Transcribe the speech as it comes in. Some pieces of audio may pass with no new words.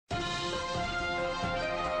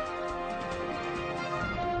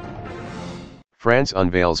France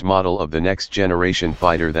unveils model of the next-generation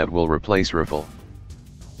fighter that will replace Rafale.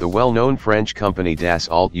 The well-known French company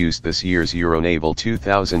Dassault used this year's Euronaval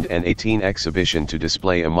 2018 exhibition to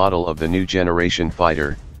display a model of the new generation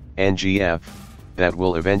fighter, NGF, that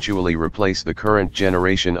will eventually replace the current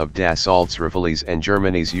generation of Dassault's Rafales and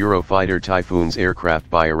Germany's Eurofighter Typhoons aircraft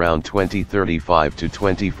by around 2035 to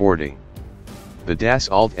 2040. The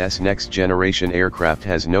Dassault's next-generation aircraft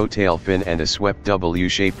has no tail fin and a swept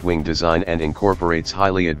W-shaped wing design and incorporates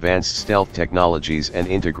highly advanced stealth technologies and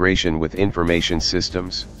integration with information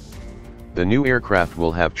systems. The new aircraft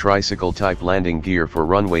will have tricycle-type landing gear for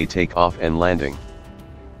runway takeoff and landing.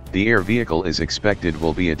 The air vehicle is expected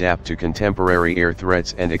will be adapt to contemporary air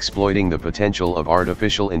threats and exploiting the potential of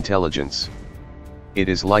artificial intelligence. It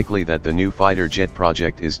is likely that the new fighter jet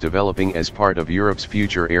project is developing as part of Europe's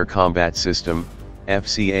Future Air Combat System,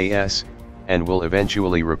 FCAS, and will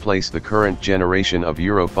eventually replace the current generation of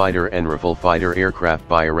Eurofighter and Rafale fighter aircraft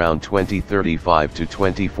by around 2035 to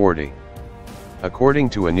 2040. According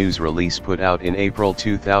to a news release put out in April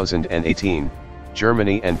 2018,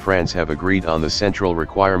 Germany and France have agreed on the central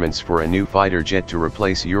requirements for a new fighter jet to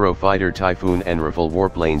replace Eurofighter Typhoon and Rafale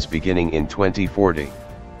warplanes beginning in 2040.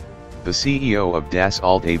 The CEO of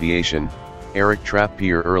Dassault Aviation, Eric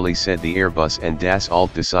Trappier, early said the Airbus and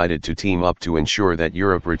Dassault decided to team up to ensure that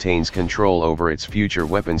Europe retains control over its future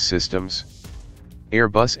weapons systems.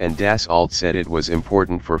 Airbus and Dassault said it was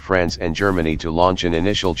important for France and Germany to launch an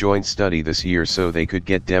initial joint study this year so they could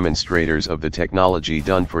get demonstrators of the technology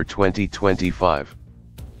done for 2025.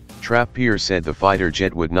 Trappier said the fighter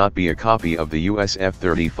jet would not be a copy of the US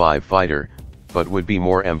F-35 fighter, but would be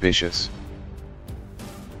more ambitious.